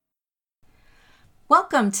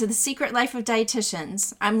Welcome to the Secret Life of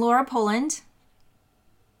Dietitians. I'm Laura Poland.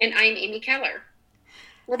 And I'm Amy Keller.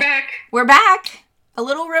 We're back. We're back. A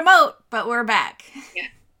little remote, but we're back. Yeah.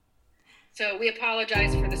 So we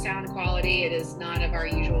apologize for the sound quality. It is not of our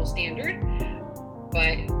usual standard,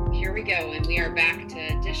 but here we go. And we are back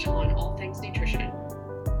to dish on all things nutrition.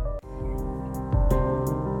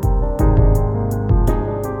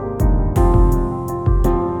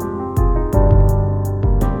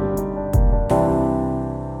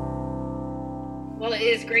 Well, it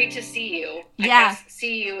is great to see you. Yeah. I guess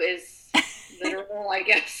see you is literal, I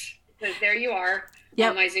guess. Because there you are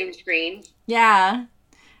on my Zoom screen. Yeah,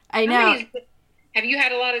 I know. Have you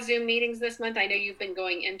had a lot of Zoom meetings this month? I know you've been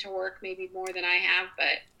going into work maybe more than I have,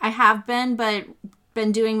 but... I have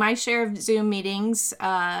been doing my share of Zoom meetings.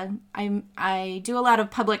 I do a lot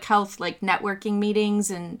of public health, like networking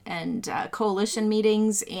meetings and coalition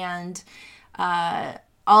meetings, and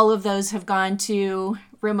all of those have gone to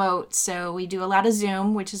remote. So we do a lot of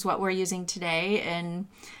Zoom, which is what we're using today, and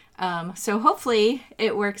so hopefully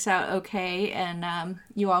it works out okay, and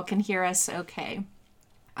you all can hear us okay.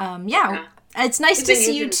 Yeah. It's nice to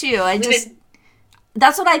see you too.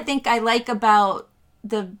 That's what I think I like about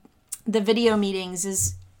the video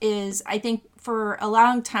meetings is I think for a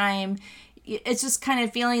long time it's just kind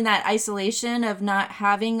of feeling that isolation of not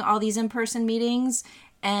having all these in-person meetings,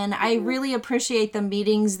 and I really appreciate the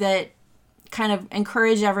meetings that kind of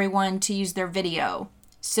encourage everyone to use their video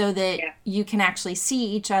so that you can actually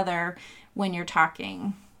see each other when you're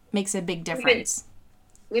talking. Makes a big difference.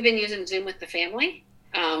 We've been using Zoom with the family.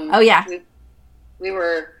 We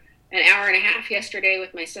were an hour and a half yesterday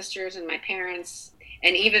with my sisters and my parents,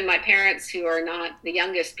 and even my parents, who are not the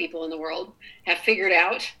youngest people in the world, have figured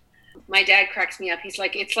out. My dad cracks me up. He's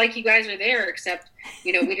like, it's like you guys are there, except,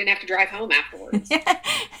 we didn't have to drive home afterwards.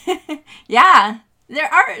 Yeah,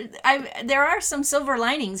 there are some silver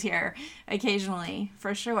linings here occasionally,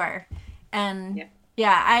 for sure. And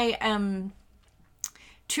I am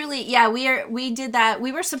truly, we did that.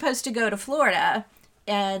 We were supposed to go to Florida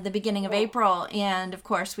at the beginning of April, and of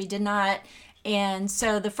course we did not. And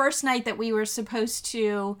so the first night that we were supposed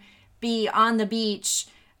to be on the beach,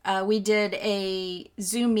 we did a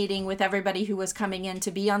Zoom meeting with everybody who was coming in to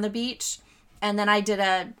be on the beach. And then I did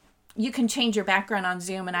you can change your background on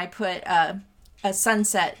Zoom, and I put a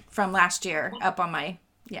sunset from last year up on my,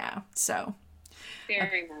 so.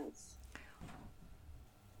 Very nice.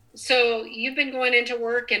 So you've been going into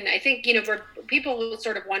work, and I think, for people who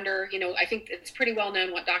sort of wonder, I think it's pretty well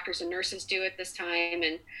known what doctors and nurses do at this time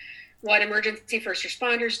and what emergency first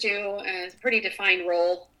responders do. It's a pretty defined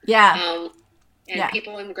role. Yeah.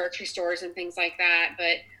 People in grocery stores and things like that.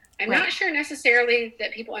 But I'm not sure necessarily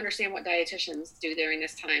that people understand what dietitians do during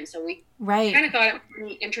this time. So we kind of thought it would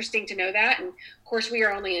be interesting to know that. And of course, we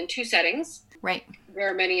are only in 2 settings. Right.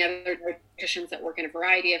 There are many other dietitians that work in a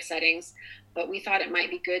variety of settings, but we thought it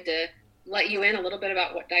might be good to let you in a little bit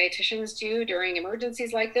about what dietitians do during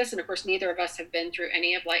emergencies like this. And of course, neither of us have been through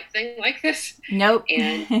any of thing like this. Nope.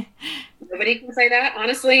 And nobody can say that,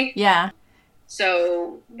 honestly. Yeah.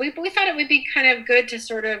 So we thought it would be kind of good to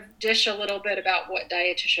sort of dish a little bit about what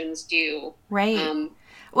dietitians do. Right.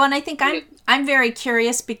 Well, and I think I'm very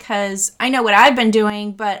curious because I know what I've been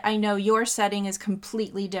doing, but I know your setting is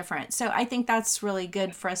completely different. So I think that's really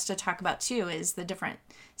good for us to talk about too, is the different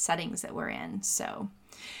settings that we're in. So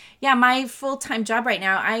yeah, my full-time job right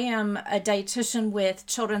now, I am a dietitian with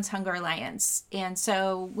Children's Hunger Alliance. And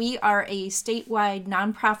so we are a statewide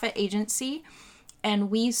nonprofit agency,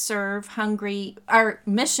 and we serve hungry. Our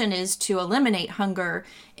mission is to eliminate hunger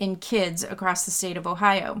in kids across the state of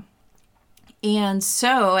Ohio. And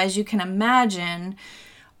so, as you can imagine,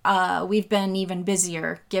 we've been even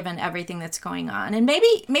busier given everything that's going on. And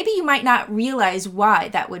maybe you might not realize why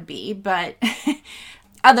that would be, but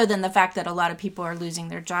other than the fact that a lot of people are losing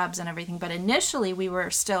their jobs and everything. But initially, we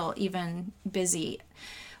were still even busy.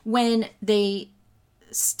 When they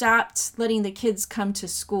stopped letting the kids come to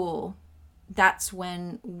school, that's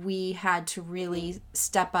when we had to really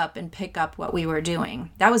step up and pick up what we were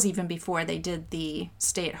doing. That was even before they did the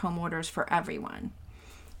stay-at-home orders for everyone.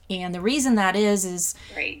 And the reason that is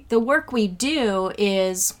the work we do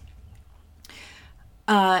is,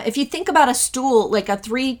 if you think about a stool, like a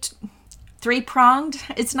three-pronged,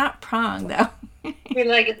 it's not pronged though.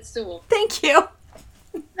 Three-legged stool. Thank you.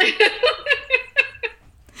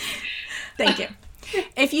 Thank you.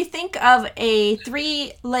 If you think of a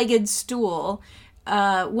 3-legged stool,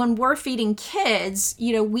 when we're feeding kids,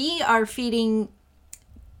 we are feeding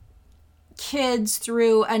kids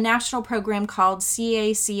through a national program called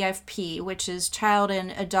CACFP, which is Child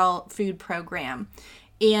and Adult Food Program.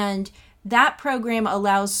 And that program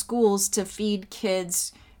allows schools to feed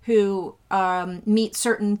kids who meet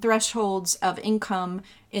certain thresholds of income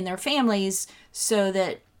in their families so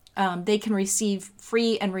that they can receive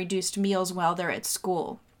free and reduced meals while they're at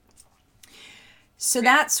school. So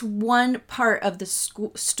that's one part of the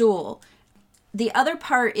stool. The other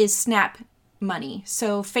part is SNAP money.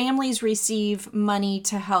 So families receive money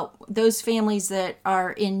to help. Those families that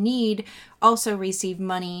are in need also receive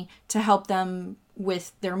money to help them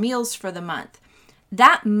with their meals for the month.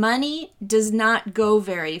 That money does not go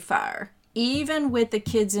very far. Even with the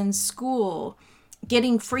kids in school,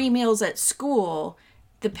 getting free meals at school,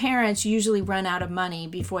 the parents usually run out of money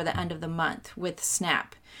before the end of the month with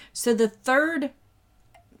SNAP. So the third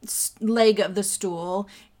leg of the stool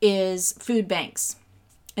is food banks.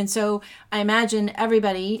 And so I imagine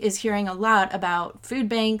everybody is hearing a lot about food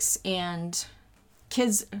banks and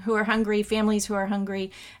kids who are hungry, families who are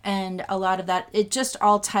hungry, and a lot of that, it just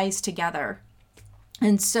all ties together.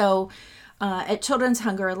 And so at Children's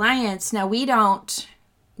Hunger Alliance, now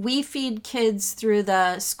we feed kids through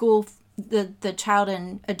the school, the child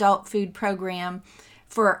and adult food program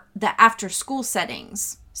for the after school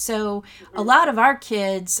settings. So a lot of our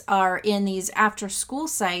kids are in these after school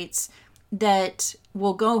sites that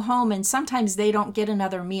will go home and sometimes they don't get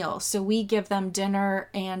another meal. So we give them dinner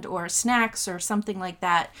and or snacks or something like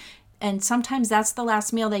that. And sometimes that's the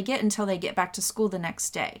last meal they get until they get back to school the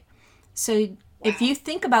next day. So if you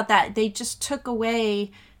think about that, they just took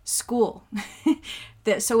away school.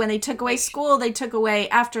 So when they took away school, they took away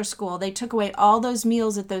after school. They took away all those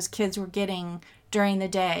meals that those kids were getting during the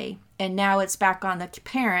day. And now it's back on the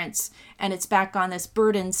parents, and it's back on this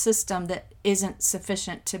burden system that isn't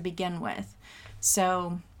sufficient to begin with.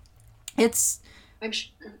 So it's... I'm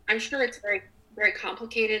sure it's very, very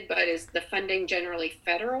complicated, but is the funding generally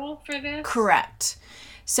federal for this? Correct.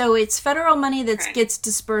 So it's federal money that gets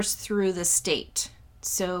dispersed through the state.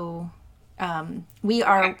 So we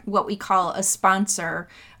are what we call a sponsor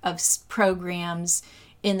of programs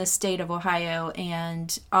in the state of Ohio,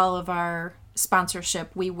 and all of our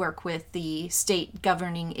sponsorship, we work with the state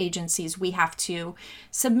governing agencies. We have to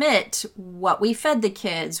submit what we fed the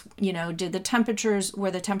kids. You know, were the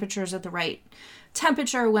temperatures at the right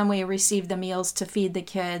temperature when we received the meals to feed the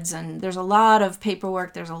kids? And there's a lot of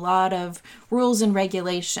paperwork. There's a lot of rules and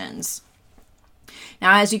regulations.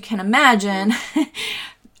 Now, as you can imagine,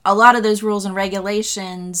 a lot of those rules and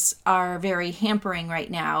regulations are very hampering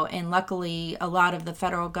right now. And luckily, a lot of the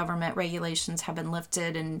federal government regulations have been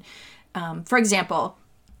lifted. And for example,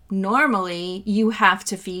 normally you have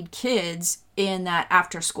to feed kids in that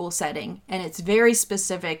after school setting. And it's very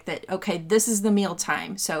specific that, okay, this is the meal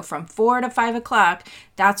time. So from 4 to 5 o'clock,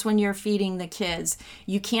 that's when you're feeding the kids.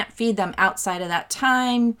 You can't feed them outside of that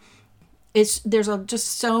time. There's just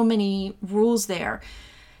so many rules there.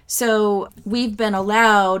 So we've been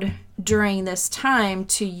allowed during this time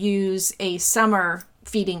to use a summer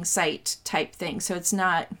feeding site type thing. So it's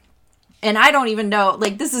not... And I don't even know,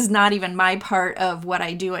 this is not even my part of what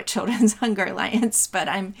I do at Children's Hunger Alliance, but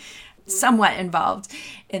I'm somewhat involved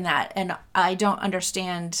in that. And I don't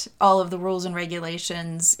understand all of the rules and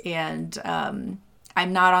regulations. And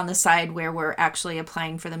I'm not on the side where we're actually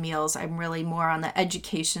applying for the meals. I'm really more on the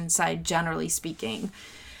education side, generally speaking.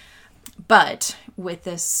 But with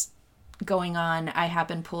this going on, I have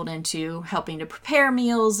been pulled into helping to prepare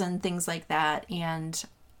meals and things like that. And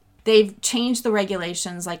they've changed the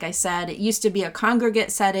regulations. Like I said, it used to be a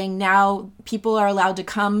congregate setting. Now people are allowed to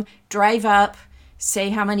come, drive up, say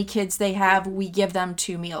how many kids they have. We give them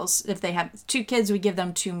 2 meals. If they have 2 kids, we give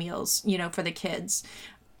them 2 meals, for the kids.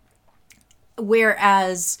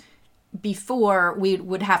 Whereas before, we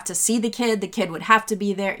would have to see the kid would have to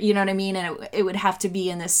be there, you know what I mean? And it would have to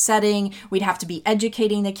be in this setting. We'd have to be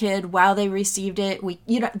educating the kid while they received it.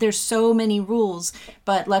 There's so many rules,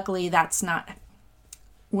 but luckily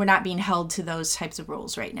we're not being held to those types of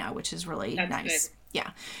rules right now, which is really nice. Good.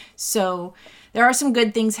 Yeah. So there are some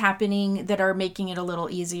good things happening that are making it a little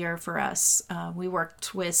easier for us. We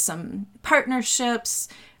worked with some partnerships.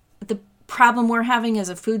 The problem we're having is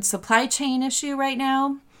a food supply chain issue right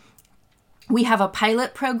now. We have a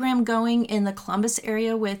pilot program going in the Columbus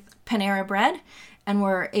area with Panera Bread, and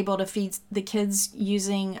we're able to feed the kids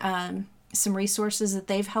using some resources that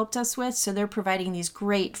they've helped us with. So they're providing these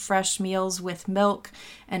great fresh meals with milk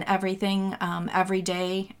and everything every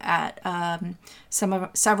day at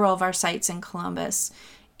several of our sites in Columbus.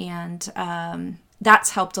 And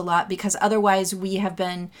that's helped a lot because otherwise we have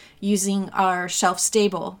been using our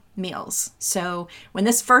shelf-stable meals. So when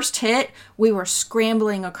this first hit, we were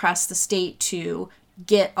scrambling across the state to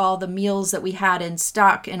get all the meals that we had in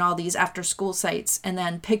stock in all these after school sites and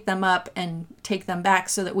then pick them up and take them back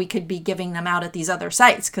so that we could be giving them out at these other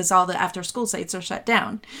sites, because all the after school sites are shut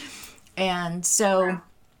down. And so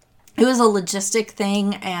it was a logistic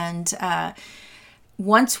thing. And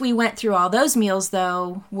once we went through all those meals,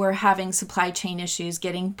 though, we're having supply chain issues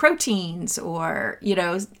getting proteins or,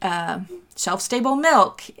 shelf-stable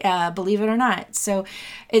milk, believe it or not. So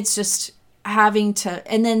it's just having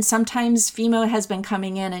to, and then sometimes FEMA has been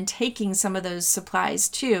coming in and taking some of those supplies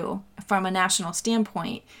too from a national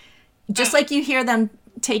standpoint. Just like you hear them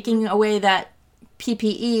taking away that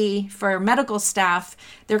PPE for medical staff,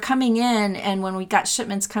 they're coming in, and when we got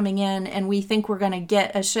shipments coming in and we think we're going to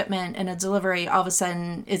get a shipment and a delivery, all of a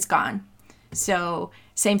sudden it's gone. So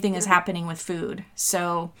same thing is happening with food.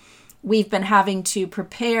 So we've been having to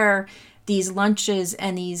prepare these lunches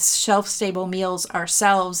and these shelf-stable meals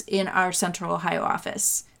ourselves in our Central Ohio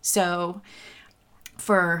office. So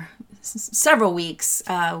for several weeks,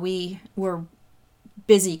 we were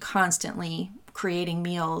busy constantly creating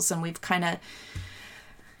meals, and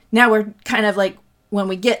now we're kind of like, when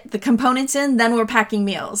we get the components in, then we're packing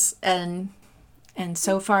meals. And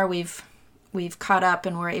so far we've caught up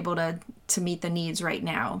and we're able to meet the needs right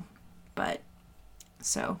now. But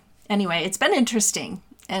so anyway, it's been interesting.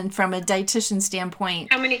 And from a dietitian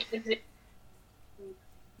standpoint, How many kids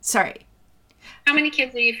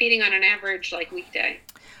are you feeding on an average, like, weekday?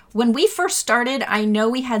 When we first started, I know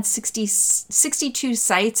we had 62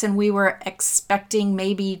 sites, and we were expecting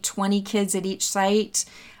maybe 20 kids at each site.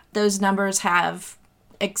 Those numbers have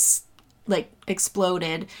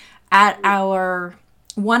exploded. At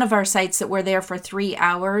one of our sites that were there for 3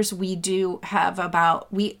 hours, we do have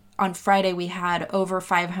on Friday we had over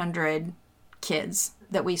 500 kids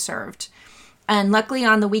that we served. And luckily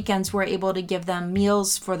on the weekends, we're able to give them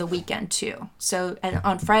meals for the weekend too. So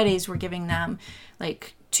on Fridays, we're giving them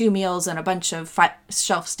like 2 meals and a bunch of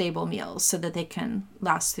shelf-stable meals so that they can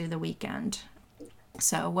last through the weekend.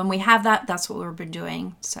 So when we have that, that's what we've been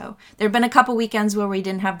doing. So there have been a couple weekends where we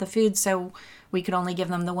didn't have the food, so we could only give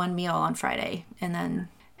them the 1 meal on Friday. And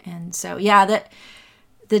so,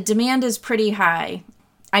 the demand is pretty high.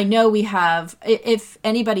 I know we have, if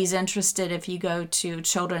anybody's interested, if you go to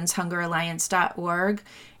children'shungeralliance.org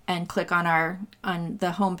and click on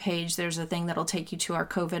the homepage, there's a thing that'll take you to our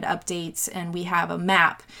COVID updates, and we have a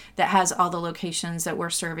map that has all the locations that we're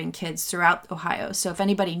serving kids throughout Ohio. So if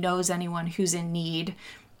anybody knows anyone who's in need,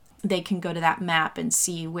 they can go to that map and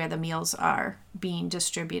see where the meals are being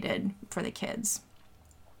distributed for the kids.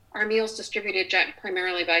 Are meals distributed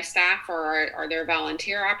primarily by staff, or are there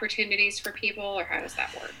volunteer opportunities for people, or how does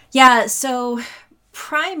that work? Yeah, so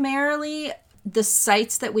primarily the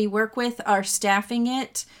sites that we work with are staffing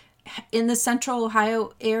it. In the Central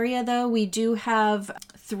Ohio area, though, we do have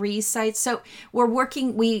 3 sites. So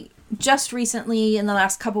we just recently, in the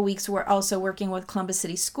last couple weeks, we're also working with Columbus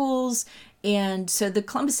City Schools. And so the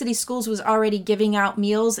Columbus City Schools was already giving out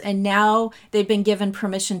meals, and now they've been given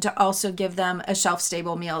permission to also give them a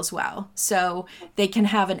shelf-stable meal as well. So they can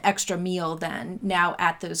have an extra meal then now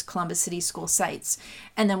at those Columbus City School sites.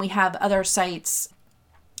 And then we have other sites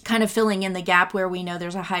kind of filling in the gap where we know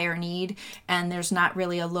there's a higher need and there's not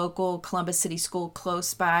really a local Columbus City School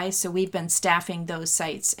close by. So we've been staffing those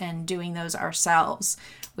sites and doing those ourselves,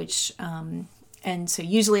 which and so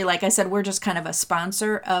usually, like I said, we're just kind of a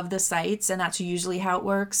sponsor of the sites, and that's usually how it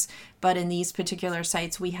works. But in these particular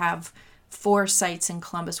sites, we have 4 sites in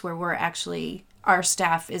Columbus where our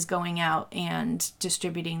staff is going out and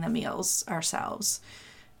distributing the meals ourselves.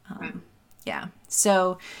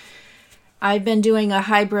 So I've been doing a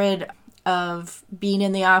hybrid of being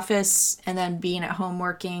in the office and then being at home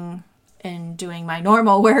working and doing my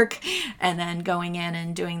normal work, and then going in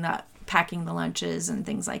and doing packing the lunches and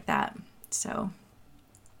things like that. So,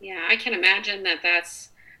 yeah, I can imagine that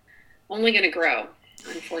that's only going to grow,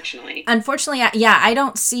 unfortunately. I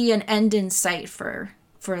don't see an end in sight for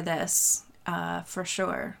this, for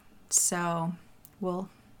sure. So we'll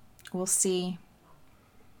see,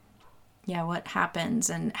 what happens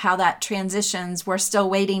and how that transitions. We're still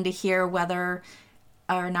waiting to hear whether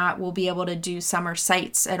or not we'll be able to do summer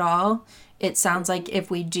sites at all. It sounds like if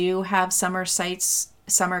we do have summer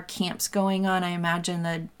camps going on, I imagine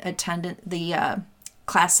the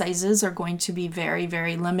class sizes are going to be very,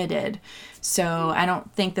 very limited. So I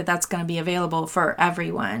don't think that that's going to be available for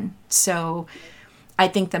everyone. So I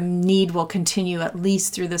think the need will continue at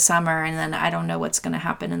least through the summer, and then I don't know what's going to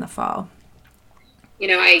happen in the fall.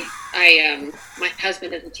 My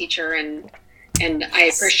husband is a teacher, and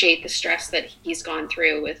I appreciate the stress that he's gone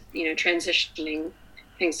through with, transitioning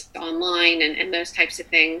things online and those types of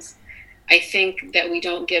things. I think that we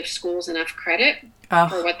don't give schools enough credit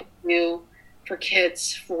for what they do for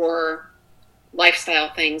kids for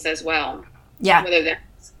lifestyle things as well. Yeah. Whether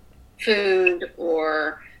that's food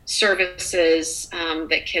or services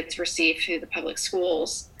that kids receive through the public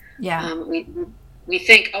schools. Yeah. We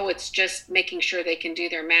think, it's just making sure they can do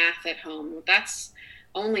their math at home. That's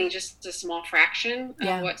only just a small fraction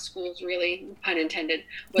of what schools really, pun intended,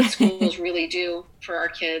 what schools really do for our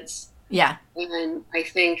kids. Yeah. And I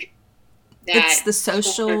think that it's the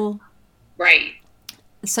social, right.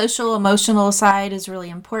 The social emotional side is really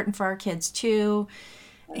important for our kids too.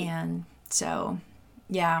 Right. And so,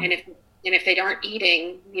 yeah. And if they aren't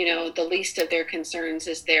eating, the least of their concerns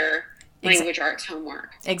is their language arts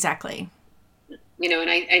homework. Exactly. And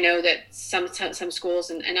I know that some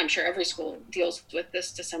schools, and I'm sure every school deals with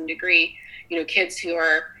this to some degree, kids who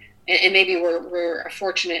are, and maybe we're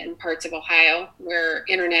fortunate in parts of Ohio where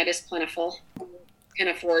internet is plentiful, can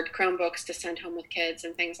afford Chromebooks to send home with kids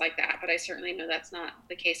and things like that. But I certainly know that's not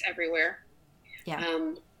the case everywhere. Yeah.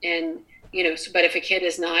 But if a kid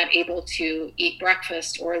is not able to eat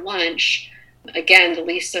breakfast or lunch, again, the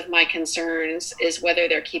least of my concerns is whether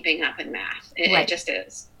they're keeping up in math. It just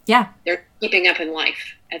is. Yeah. They're keeping up in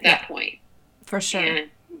life at that point. For sure. And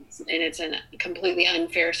it's a completely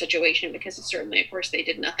unfair situation because certainly, of course, they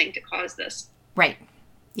did nothing to cause this. Right.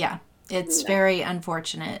 Yeah. It's very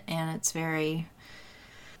unfortunate, and it's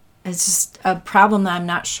just a problem that I'm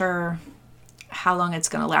not sure how long it's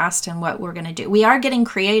going to last and what we're going to do. We are getting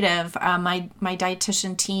creative. My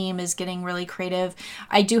dietitian team is getting really creative.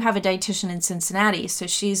 I do have a dietitian in Cincinnati, so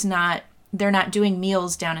they're not doing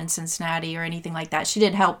meals down in Cincinnati or anything like that. She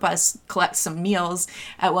did help us collect some meals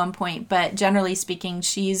at one point, but generally speaking,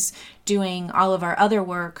 she's doing all of our other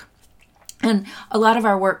work. And a lot of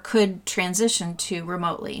our work could transition to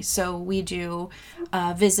remotely. So we do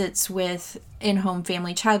visits with in-home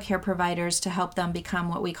family child care providers to help them become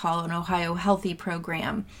what we call an Ohio Healthy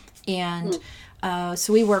program. And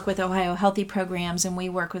so we work with Ohio Healthy programs, and we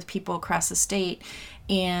work with people across the state.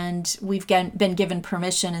 And we've been given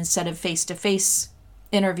permission, instead of face-to-face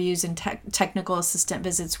interviews and technical assistant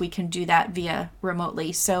visits, we can do that via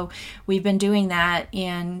remotely. So we've been doing that,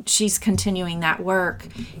 and she's continuing that work.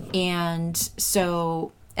 And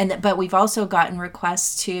so, but we've also gotten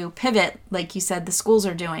requests to pivot, like you said, the schools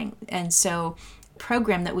are doing. And so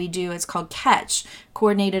program that we do, it's called CATCH,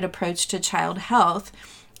 Coordinated Approach to Child Health.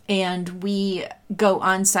 And we go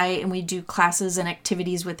on site and we do classes and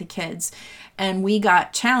activities with the kids. And we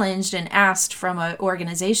got challenged and asked from an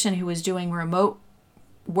organization who was doing remote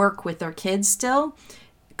work with their kids still,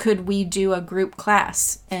 could we do a group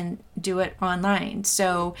class and do it online?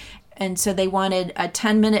 So they wanted a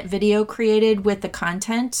 10-minute video created with the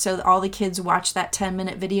content. So all the kids watch that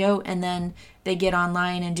 10-minute video, and then they get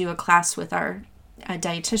online and do a class with our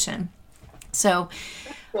dietitian. So,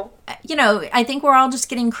 I think we're all just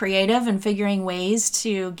getting creative and figuring ways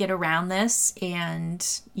to get around this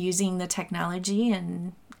and using the technology,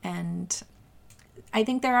 and I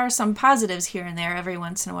think there are some positives here and there every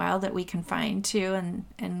once in a while that we can find too,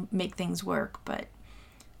 and make things work. But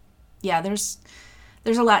yeah, there's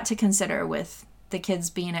a lot to consider with the kids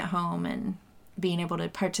being at home and being able to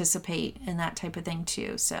participate in that type of thing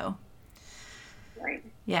too. So, right.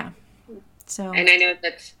 Yeah. So, and I know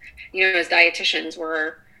that, as dietitians,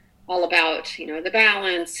 we're all about, the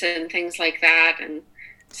balance and things like that. And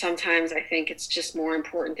sometimes I think it's just more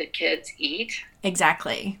important that kids eat.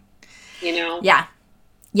 Exactly. Yeah. Yeah.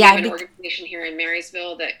 We have an organization here in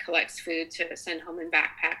Marysville that collects food to send home in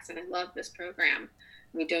backpacks, and I love this program.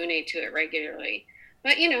 We donate to it regularly.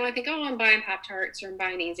 But, I think, I'm buying Pop-Tarts or I'm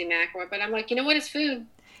buying Easy Mac, but I'm like, what is food?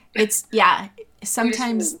 It's,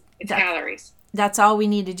 sometimes it's calories. That's all we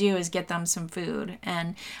need to do is get them some food.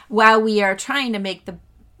 And while we are trying to make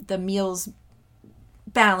the meals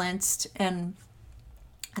balanced and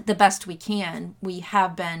the best we can, we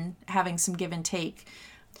have been having some give and take.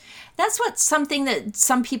 That's something that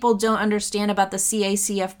some people don't understand about the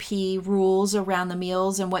CACFP rules around the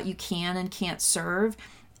meals and what you can and can't serve,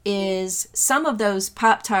 is some of those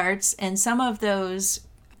Pop-Tarts and some of those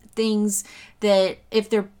things that if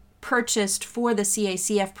they're purchased for the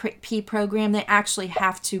CACFP program, they actually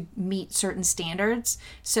have to meet certain standards.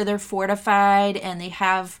 So they're fortified and they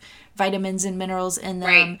have vitamins and minerals in them.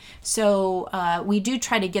 Right. So we do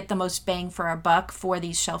try to get the most bang for our buck for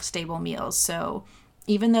these shelf-stable meals. So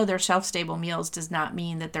even though they're shelf-stable meals does not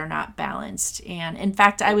mean that they're not balanced. And in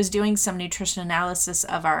fact, I was doing some nutrition analysis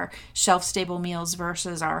of our shelf-stable meals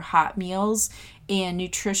versus our hot meals. And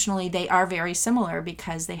nutritionally, they are very similar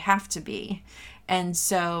because they have to be. And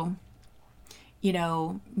so,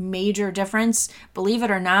 major difference, believe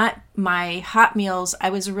it or not, my hot meals, I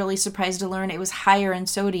was really surprised to learn it was higher in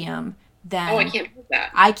sodium than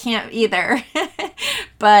that. I can't either.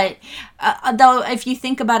 But though, if you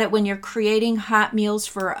think about it, when you're creating hot meals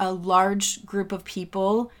for a large group of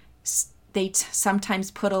people, they sometimes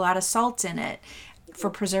put a lot of salt in it for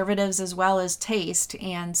preservatives as well as taste.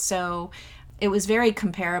 And so it was very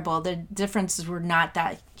comparable. The differences were not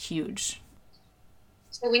that huge.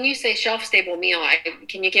 So when you say shelf-stable meal,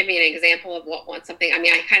 can you give me an example of something? I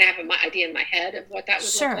mean, I kind of have an idea in my head of what that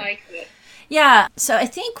would look like. But... Yeah. So I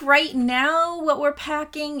think right now what we're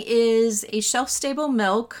packing is a shelf-stable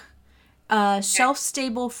milk,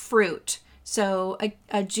 shelf-stable fruit. So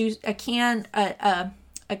a juice, a can, a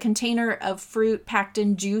container of fruit packed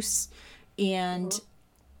in juice, and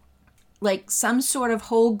like some sort of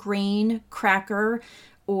whole grain cracker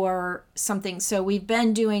or something. So we've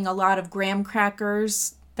been doing a lot of graham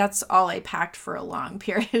crackers. That's all I packed for a long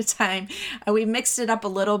period of time. We mixed it up a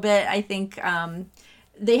little bit. I think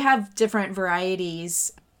they have different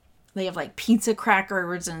varieties. They have like pizza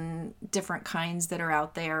crackers and different kinds that are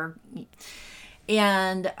out there.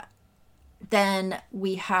 And then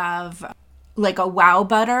we have like a wow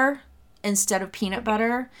butter instead of peanut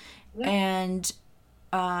butter. And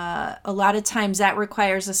a lot of times that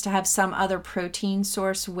requires us to have some other protein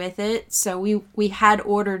source with it. So we had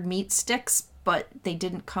ordered meat sticks, but they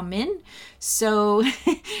didn't come in. So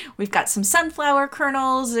we've got some sunflower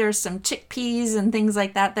kernels, there's some chickpeas and things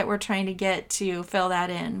like that we're trying to get to fill that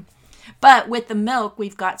in. But with the milk,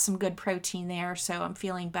 we've got some good protein there, so I'm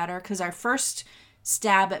feeling better, because our first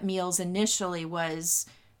stab at meals initially was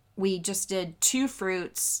we just did 2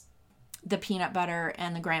 fruits, the peanut butter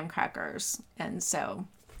and the graham crackers. And so,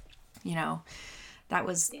 that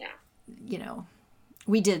was,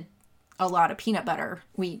 we did a lot of peanut butter.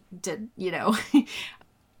 We did,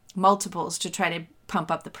 multiples to try to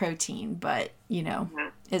pump up the protein, but,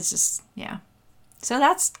 it's just, yeah. So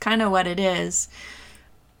that's kind of what it is.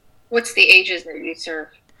 What's the ages that you serve?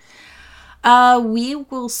 We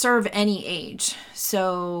will serve any age.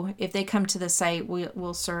 So if they come to the site,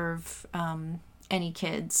 we'll serve any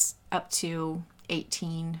kids up to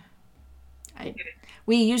 18.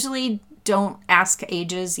 We usually don't ask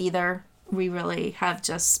ages either. We really have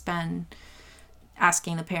just been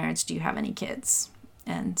asking the parents, do you have any kids?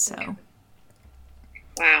 And so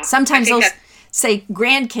wow. Sometimes they'll say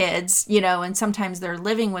grandkids, and sometimes they're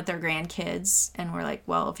living with their grandkids, and we're like,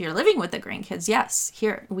 well, if you're living with the grandkids, yes,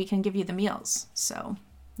 here, we can give you the meals. So,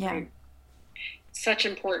 yeah. Such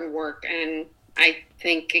important work. And I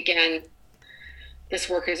think, again, this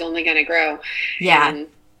work is only going to grow. Yeah. And,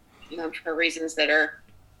 for reasons that are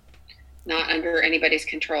not under anybody's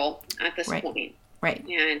control at this point. Right.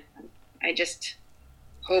 And I just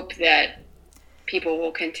hope that people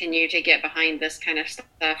will continue to get behind this kind of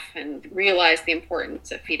stuff and realize the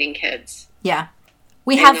importance of feeding kids. Yeah.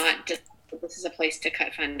 Not just, this is a place to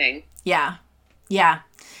cut funding. Yeah. Yeah.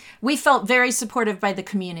 We felt very supportive by the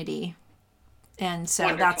community. And so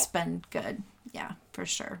Wonderful. That's been good. Yeah, for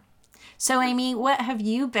sure. So Amy, what have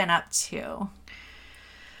you been up to?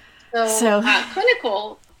 So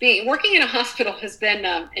clinical, working in a hospital has been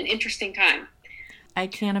an interesting time. I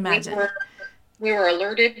can't imagine. We were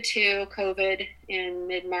alerted to COVID in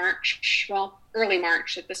mid-March, early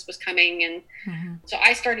March, that this was coming. And so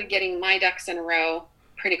I started getting my ducks in a row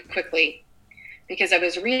pretty quickly, because I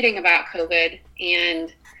was reading about COVID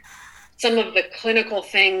and some of the clinical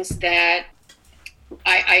things that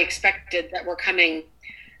I expected that were coming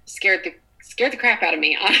scared the crap out of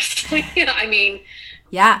me, honestly. I mean,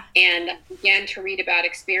 yeah. And I began to read about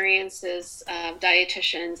experiences of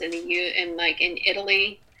dietitians in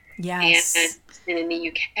Italy. Yes. And in the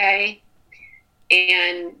UK.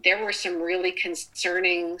 And there were some really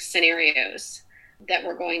concerning scenarios that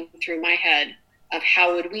were going through my head of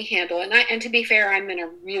how would we handle it. And to be fair, I'm in a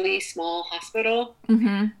really small hospital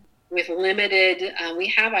with limited, we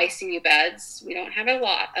have ICU beds. We don't have a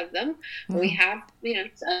lot of them. We have,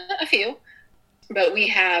 a few, but we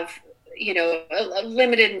have, a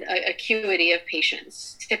limited acuity of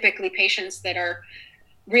patients. Typically patients that are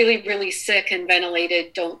really, really sick and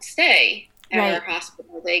ventilated don't stay at our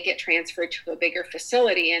hospital. They get transferred to a bigger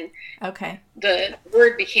facility. And the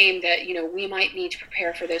word became that, we might need to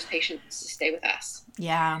prepare for those patients to stay with us.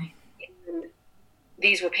 Yeah. And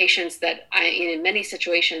these were patients that in many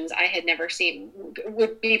situations I had never seen,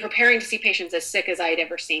 would be preparing to see patients as sick as I had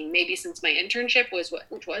ever seen, maybe since my internship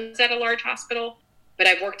which was at a large hospital. But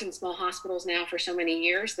I've worked in small hospitals now for so many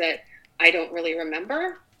years that I don't really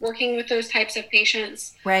remember working with those types of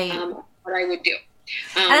patients. Right. What I would do.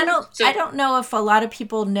 I don't know if a lot of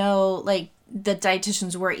people know, like, the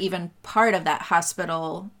dietitians were even part of that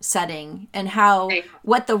hospital setting and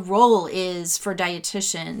what the role is for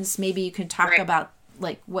dietitians. Maybe you can talk about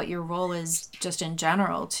like what your role is just in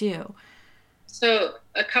general too. So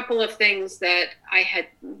a couple of things that I had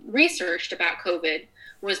researched about COVID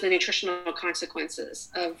was the nutritional consequences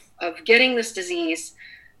of getting this disease,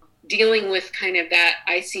 dealing with kind of that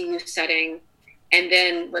ICU setting, and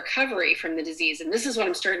then recovery from the disease. And this is what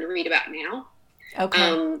I'm starting to read about now.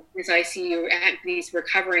 Okay. Is ICU, these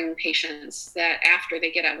recovering patients that after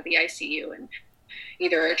they get out of the ICU and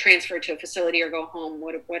either are transferred to a facility or go home,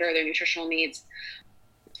 what are their nutritional needs?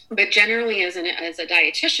 But generally, as a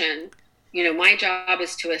dietitian, my job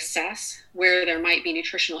is to assess where there might be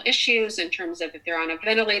nutritional issues in terms of if they're on a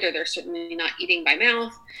ventilator, they're certainly not eating by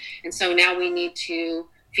mouth. And so now we need to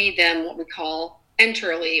feed them what we call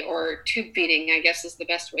enterally, or tube feeding, I guess is the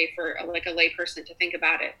best way for a lay person to think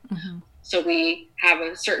about it. Mm-hmm. So we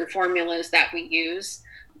have certain formulas that we use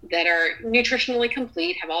that are nutritionally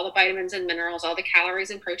complete, have all the vitamins and minerals, all the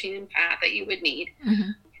calories and protein and fat that you would need,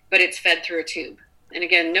 mm-hmm. but it's fed through a tube. And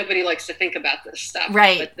again, nobody likes to think about this stuff,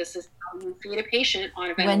 right? But this is how you feed a patient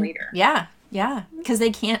on a ventilator. Yeah, because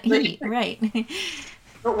they can't eat, right?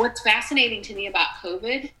 But what's fascinating to me about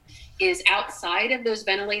COVID is outside of those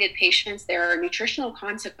ventilated patients, there are nutritional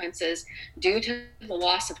consequences due to the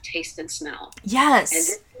loss of taste and smell. Yes. And this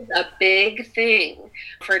is a big thing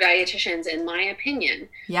for dietitians, in my opinion.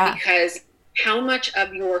 Yeah. Because how much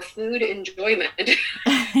of your food enjoyment,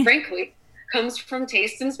 frankly, comes from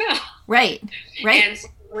taste and smell. Right. And so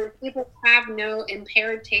when people have no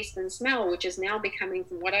impaired taste and smell, which is now becoming,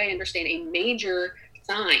 from what I understand, a major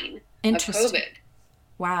sign of COVID.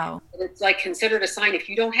 Wow. It's like considered a sign. If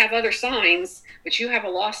you don't have other signs, but you have a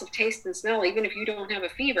loss of taste and smell, even if you don't have a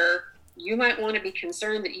fever, you might want to be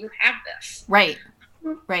concerned that you have this. Right.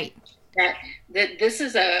 That this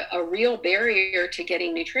is a real barrier to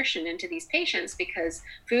getting nutrition into these patients because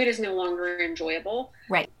food is no longer enjoyable.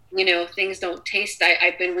 Right. Things don't taste.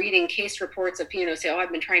 I've been reading case reports of, say,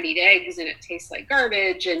 I've been trying to eat eggs and it tastes like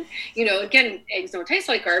garbage. And, again, eggs don't taste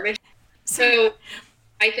like garbage. So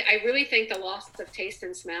I really think the loss of taste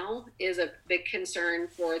and smell is a big concern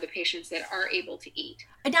for the patients that are able to eat.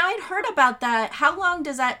 Now, I'd heard about that. How long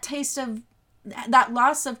does that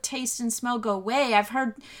loss of taste and smell go away? I've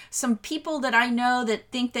heard some people that I know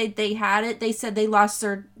that think they had it. They said they lost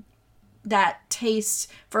that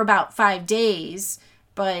taste for about 5 days.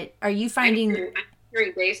 But are you finding... I'm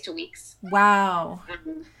hearing days to weeks. Wow.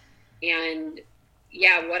 And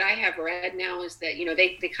yeah, what I have read now is that,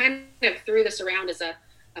 they kind of threw this around as a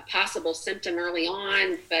possible symptom early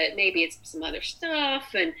on, but maybe it's some other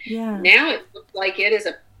stuff. And now it looks like it is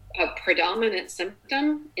a predominant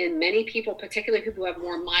symptom in many people, particularly people who have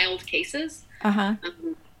more mild cases. Uh-huh.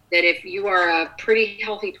 That if you are a pretty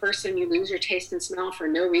healthy person, you lose your taste and smell for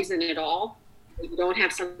no reason at all, you don't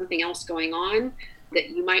have something else going on, that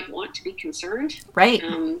you might want to be concerned. Right.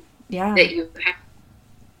 That you have,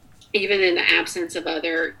 even in the absence of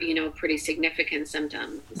other, pretty significant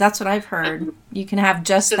symptoms. That's what I've heard. You can have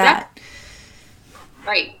just that.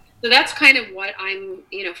 Right. So that's kind of what I'm,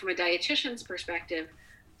 from a dietitian's perspective.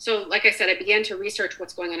 So like I said, I began to research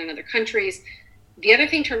what's going on in other countries. The other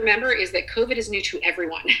thing to remember is that COVID is new to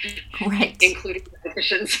everyone, right, including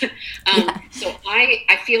dietitians. So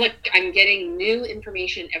I feel like I'm getting new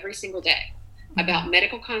information every single day about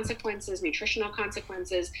medical consequences, nutritional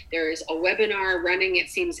consequences. There is a webinar running, it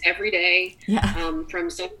seems, every day from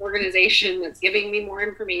some organization that's giving me more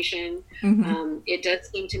information. Mm-hmm. It does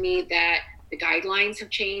seem to me that the guidelines have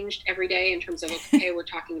changed every day in terms of, okay, we're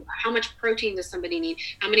talking about how much protein does somebody need?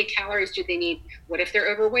 How many calories do they need? What if they're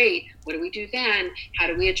overweight? What do we do then? How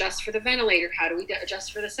do we adjust for the ventilator? How do we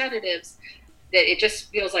adjust for the sedatives? That it just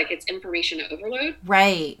feels like it's information overload.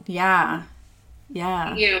 Right. Yeah.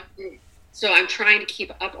 So I'm trying to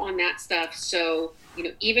keep up on that stuff. So,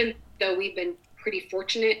 even though we've been pretty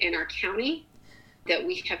fortunate in our county that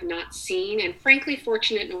we have not seen, and frankly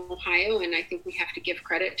fortunate in Ohio, and I think we have to give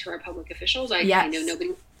credit to our public officials. I know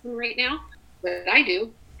nobody right now, but I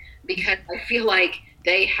do, because I feel like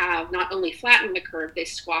they have not only flattened the curve, they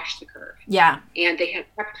squashed the curve. Yeah. And they have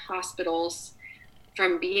kept hospitals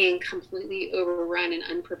from being completely overrun and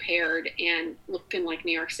unprepared and looking like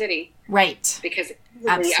New York City. Right. Because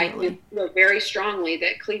absolutely. I feel very strongly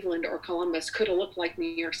that Cleveland or Columbus could have looked like New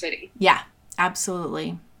York City. Yeah,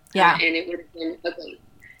 absolutely. Yeah. And it would have been ugly.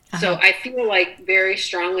 So I feel like very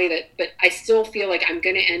strongly but I still feel like I'm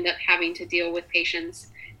going to end up having to deal with patients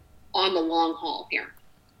on the long haul here.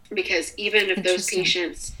 Because even if those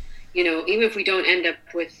patients, even if we don't end up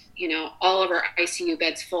with, all of our ICU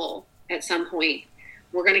beds full at some point,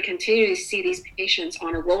 we're going to continue to see these patients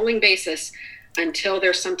on a rolling basis until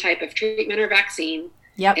there's some type of treatment or vaccine.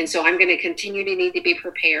 Yep. And so I'm going to continue to need to be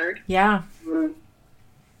prepared. Yeah.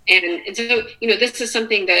 And so, this is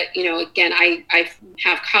something that, again, I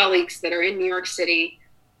have colleagues that are in New York City.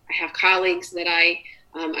 I have colleagues that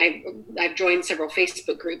I've joined several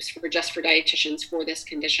Facebook groups for dietitians for this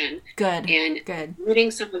condition. Good. And good.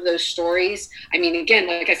 Reading some of those stories. I mean, again,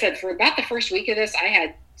 like I said, for about the first week of this, I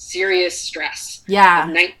had serious stress. Yeah.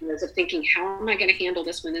 Of nightmares of thinking, how am I going to handle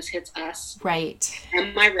this when this hits us? Right.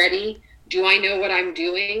 Am I ready? Do I know what I'm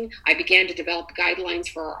doing? I began to develop guidelines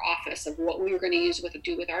for our office of what we were going to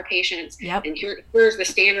do with our patients. Yep. And here's the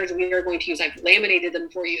standards we are going to use. I've laminated them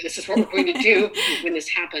for you. This is what we're going to do when this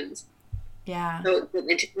happens. Yeah. So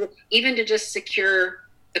even to just secure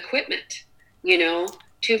equipment,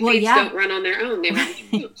 tube feeds don't run on their own. They run on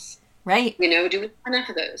tubes. Right. Do we have enough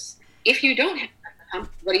of those? If you don't have a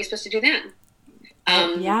pump, what are you supposed to do then?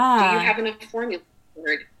 Do you have enough formula?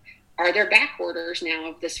 Are there back orders now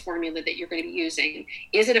of this formula that you're going to be using?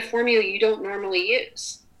 Is it a formula you don't normally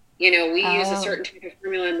use? We use a certain type of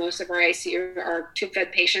formula in most of our ICU, our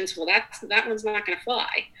tube-fed patients. Well, that one's not going to fly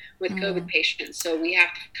with COVID patients. So we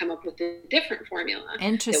have to come up with a different formula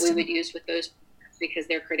that we would use with those because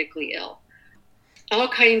they're critically ill. All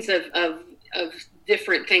kinds of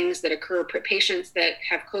different things that occur. Patients that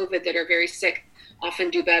have COVID that are very sick often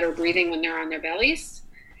do better breathing when they're on their bellies.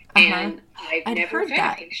 And I've never fed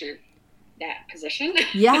a patient that position.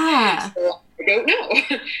 Yeah. So I don't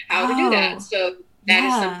know how to do that. So that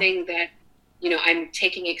is something that, I'm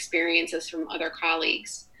taking experiences from other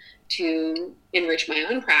colleagues to enrich my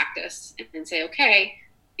own practice and say, okay,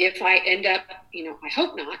 if I end up, I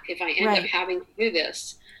hope not, if I end up having to do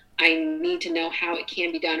this, I need to know how it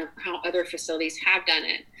can be done or how other facilities have done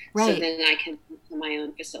it. So then I can do my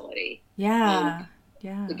own facility. Yeah.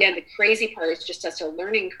 Again, the crazy part is just such a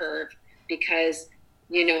learning curve because,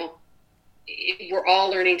 we're all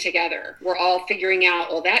learning together. We're all figuring out,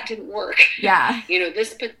 well, that didn't work. Yeah.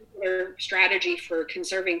 This particular strategy for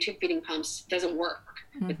conserving tube feeding pumps doesn't work,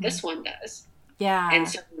 but this one does. Yeah. And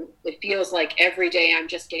so it feels like every day I'm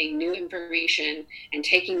just getting new information and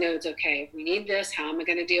taking notes. Okay, if we need this, how am I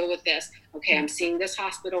going to deal with this? Okay, I'm seeing this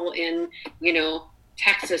hospital in,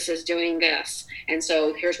 Texas is doing this. And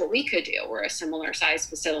so here's what we could do. We're a similar size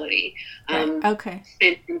facility. Okay.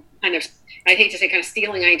 And kind of, I hate to say kind of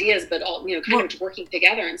stealing ideas, but all, of working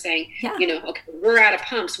together and saying, okay, we're out of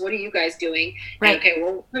pumps. What are you guys doing? Right. And, okay,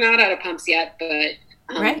 well, we're not out of pumps yet, but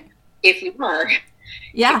if we are,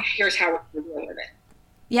 here's how we're going to deal with it.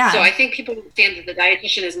 Yeah. So I think people understand that the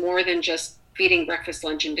dietitian is more than just feeding breakfast,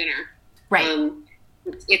 lunch, and dinner. Right.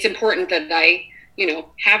 It's important that I,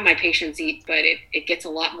 have my patients eat, but it gets a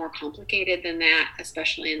lot more complicated than that,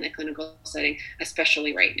 especially in the clinical setting,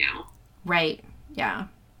 especially right now. Right. Yeah.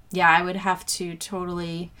 Yeah. I would have to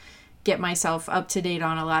totally get myself up to date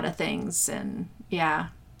on a lot of things. And I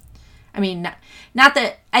mean, not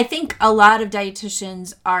that I think a lot of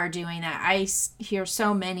dietitians are doing that. I hear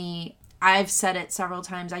so many, I've said it several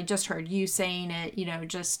times. I just heard you saying it,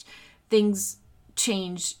 just things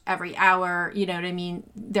change every hour. You know what I mean?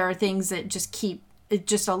 There are things that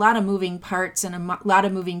just a lot of moving parts and a lot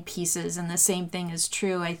of moving pieces. And the same thing is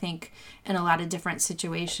true, I think, in a lot of different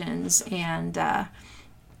situations. And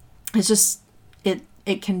it's just,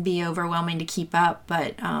 it can be overwhelming to keep up,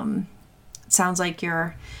 but it sounds like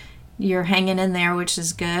you're hanging in there, which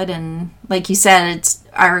is good. And like you said, it's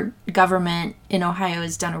our government in Ohio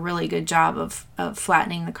has done a really good job of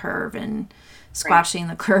flattening the curve and squashing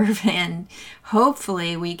the curve. And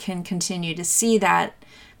hopefully we can continue to see that.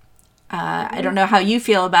 I don't know how you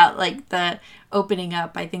feel about like the opening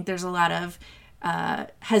up. I think there's a lot of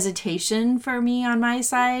hesitation for me on my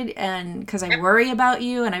side, and because I worry about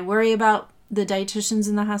you and I worry about the dietitians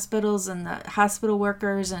in the hospitals and the hospital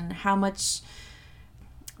workers and how much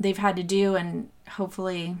they've had to do. And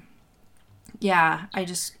hopefully, I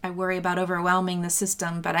worry about overwhelming the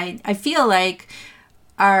system, but I feel like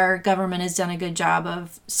our government has done a good job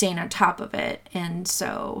of staying on top of it. And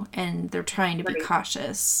they're trying to be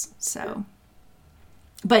cautious. So,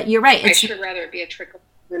 but you're right. I should rather it be a trickle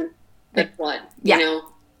than flood, you know?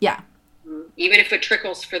 Yeah. Even if it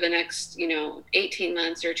trickles for the next, 18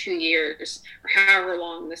 months or 2 years or however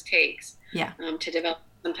long this takes to develop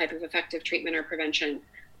some type of effective treatment or prevention.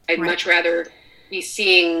 I'd much rather be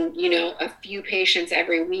seeing, a few patients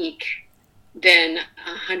every week than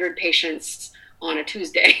 100 patients on a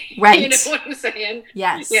Tuesday. Right. You know what I'm saying?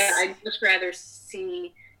 Yes. Yeah, I'd much rather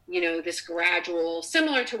see, this gradual,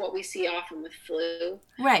 similar to what we see often with flu.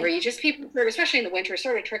 Right. Where you just, people, especially in the winter,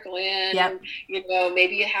 sort of trickle in. Yep. And,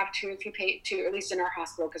 maybe you have two, at least in our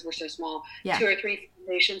hospital, because we're so small, 2 or 3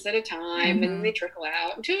 patients at a time, and they trickle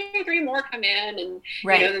out, and 2 or 3 more come in, and,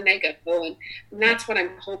 then they go. And that's what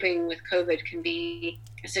I'm hoping with COVID can be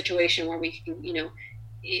a situation where we can,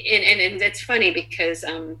 and it's funny because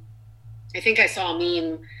I think I saw a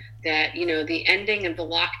meme that, the ending of the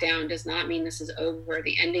lockdown does not mean this is over.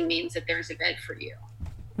 The ending means that there's a bed for you.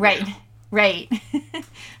 Right. Right.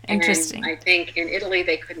 Interesting. And I think in Italy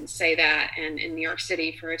they couldn't say that, and in New York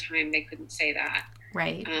City for a time they couldn't say that.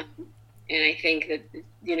 Right. And I think that,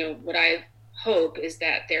 what I hope is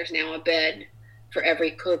that there's now a bed for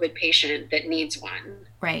every COVID patient that needs one.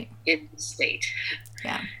 Right. In the state.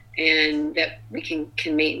 Yeah. And that we can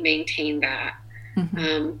maintain that.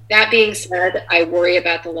 Mm-hmm. That being said, I worry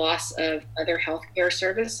about the loss of other healthcare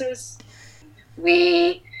services.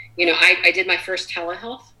 I did my first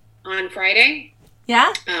telehealth on Friday.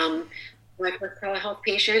 Yeah. My first telehealth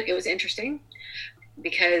patient. It was interesting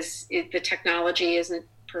because the technology isn't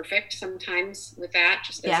perfect sometimes with that,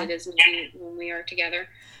 just as it is when we are together.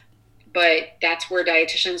 But that's where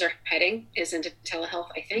dietitians are heading, is into telehealth,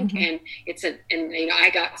 I think. Mm-hmm. And I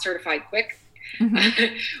got certified quick. Mm-hmm.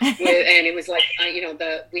 And it was like,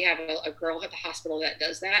 we have a girl at the hospital that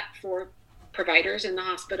does that for providers in the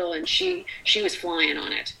hospital, and she was flying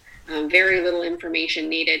on it. Very little information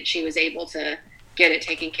needed. She was able to get it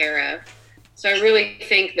taken care of. So I really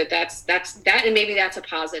think that's that, and maybe that's a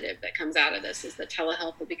positive that comes out of this, is that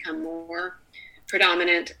telehealth will become more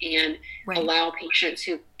predominant and allow patients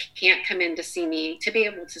who can't come in to see me to be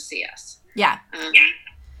able to see us. Yeah.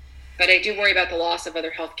 But I do worry about the loss of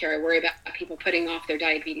other healthcare. I worry about people putting off their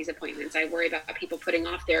diabetes appointments. I worry about people putting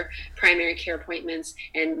off their primary care appointments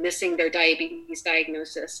and missing their diabetes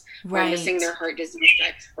diagnosis, or missing their heart disease,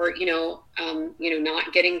 or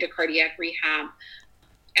not getting to cardiac rehab.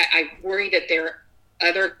 I worry that there are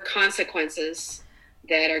other consequences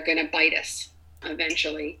that are going to bite us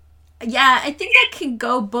eventually. Yeah, I think that can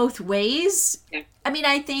go both ways. Yeah. I mean,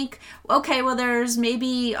 I think, okay, well, there's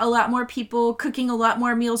maybe a lot more people cooking a lot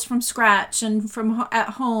more meals from scratch and from at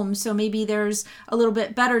home. So maybe there's a little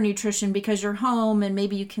bit better nutrition because you're home, and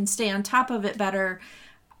maybe you can stay on top of it better.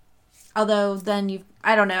 Although then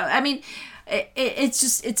I don't know. I mean,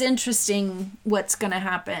 it's interesting what's going to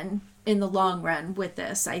happen in the long run with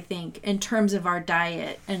this, I think, in terms of our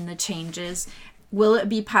diet and the changes. Will it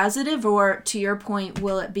be positive, or to your point,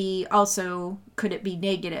 could it be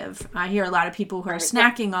negative? I hear a lot of people who are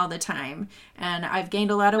snacking all the time, and I've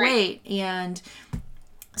gained a lot of weight. And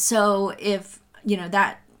so if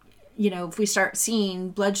if we start seeing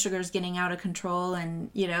blood sugars getting out of control, and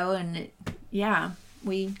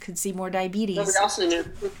we could see more diabetes. But we also know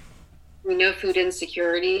food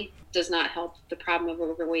insecurity does not help the problem of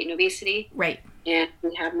overweight and obesity. Right. And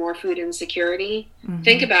we have more food insecurity. Mm-hmm.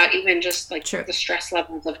 Think about even just like the stress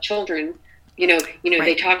levels of children.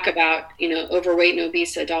 They talk about, overweight and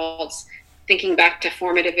obese adults thinking back to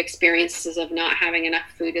formative experiences of not having enough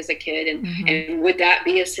food as a kid. And would that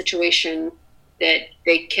be a situation that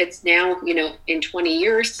kids now, in 20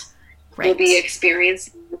 years will be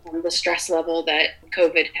experiencing the stress level that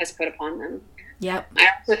COVID has put upon them? Yep. I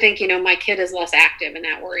also think, my kid is less active, and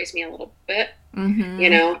that worries me a little bit.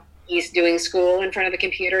 Mm-hmm. He's doing school in front of the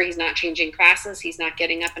computer. He's not changing classes. He's not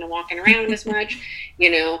getting up and walking around as much,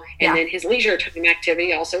 and then his leisure time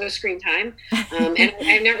activity also is screen time. And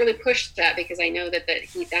I've not really pushed that, because I know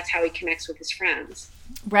that's how he connects with his friends.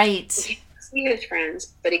 Right. He can't see his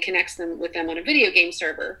friends, but he connects with them on a video game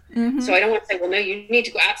server. Mm-hmm. So I don't want to say, well, no, you need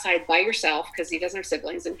to go outside by yourself, because he doesn't have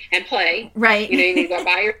siblings, and play. Right. You need to go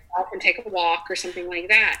by yourself and take a walk or something like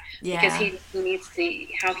that. Yeah. Because he needs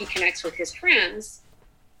how he connects with his friends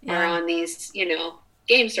are on these,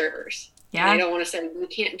 game servers. Yeah. And I don't want to say you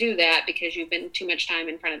can't do that because you've been too much time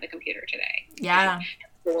in front of the computer today. Yeah.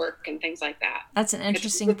 Work and things like that. That's an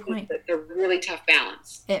interesting point. It's a really tough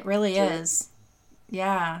balance. It really is.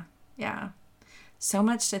 Yeah. Yeah. So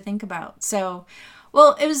much to think about. So,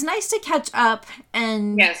 well, it was nice to catch up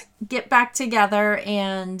and get back together,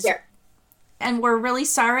 and we're really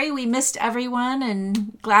sorry we missed everyone,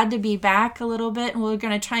 and glad to be back a little bit. And we're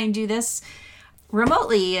going to try and do this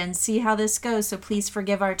remotely and see how this goes. So please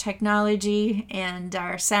forgive our technology and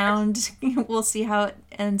our sound. We'll see how it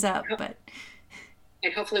ends up.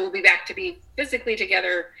 And hopefully we'll be back to be physically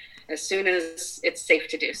together as soon as it's safe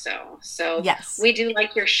to do so. So we do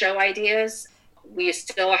like your show ideas. We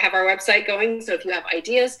still have our website going, so if you have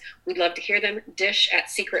ideas, we'd love to hear them.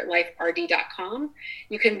 dish@secretliferd.com.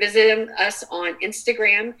 You can visit us on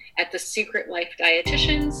Instagram at The Secret Life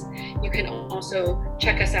Dietitians. You can also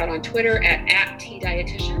check us out on Twitter at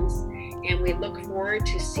 @TDietitians. And we look forward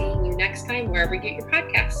to seeing you next time wherever you get your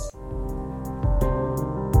podcasts.